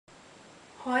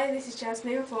Hi, this is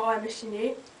Jasmine for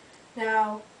Imissionyou.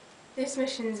 Now, this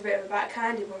mission's a bit of a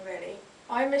backhanded one really.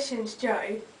 I missioned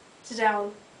Joe to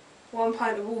down 1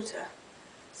 pint of water.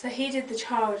 So he did the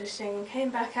childish thing and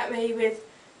came back at me with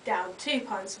down 2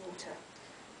 pints of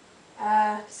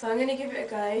water. So I'm going to give it a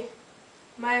go.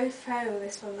 May fail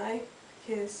this one though,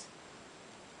 because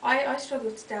I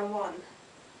struggled to down 1.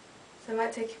 So I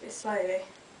might take it a bit slowly.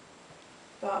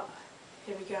 But,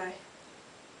 here we go.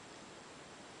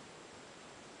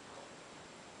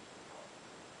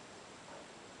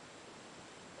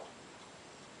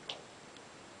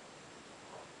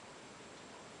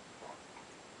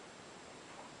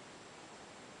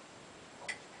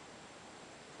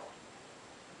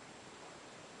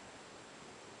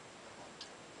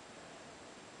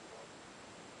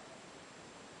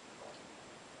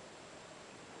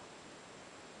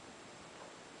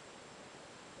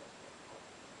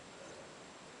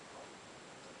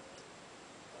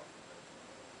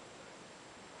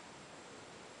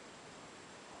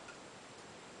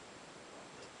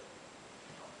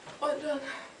 Well done.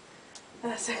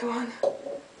 And the second one.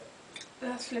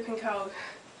 That's flipping cold.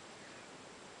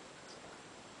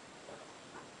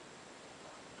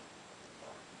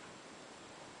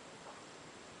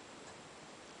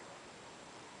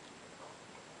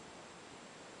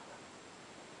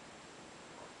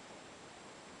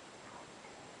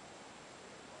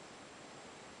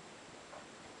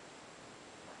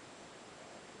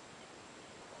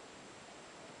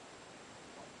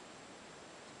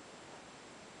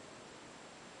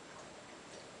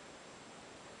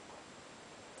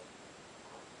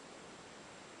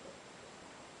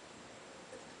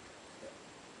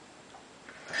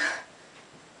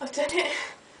 I've done it,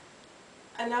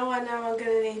 and now I know I'm going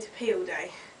to need to pee all day.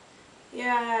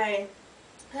 Yay!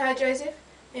 Hi Joseph,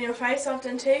 in your face I've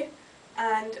done 2,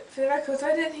 and for the records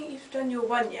I don't think you've done your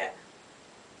 1 yet,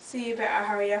 so you better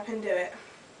hurry up and do it.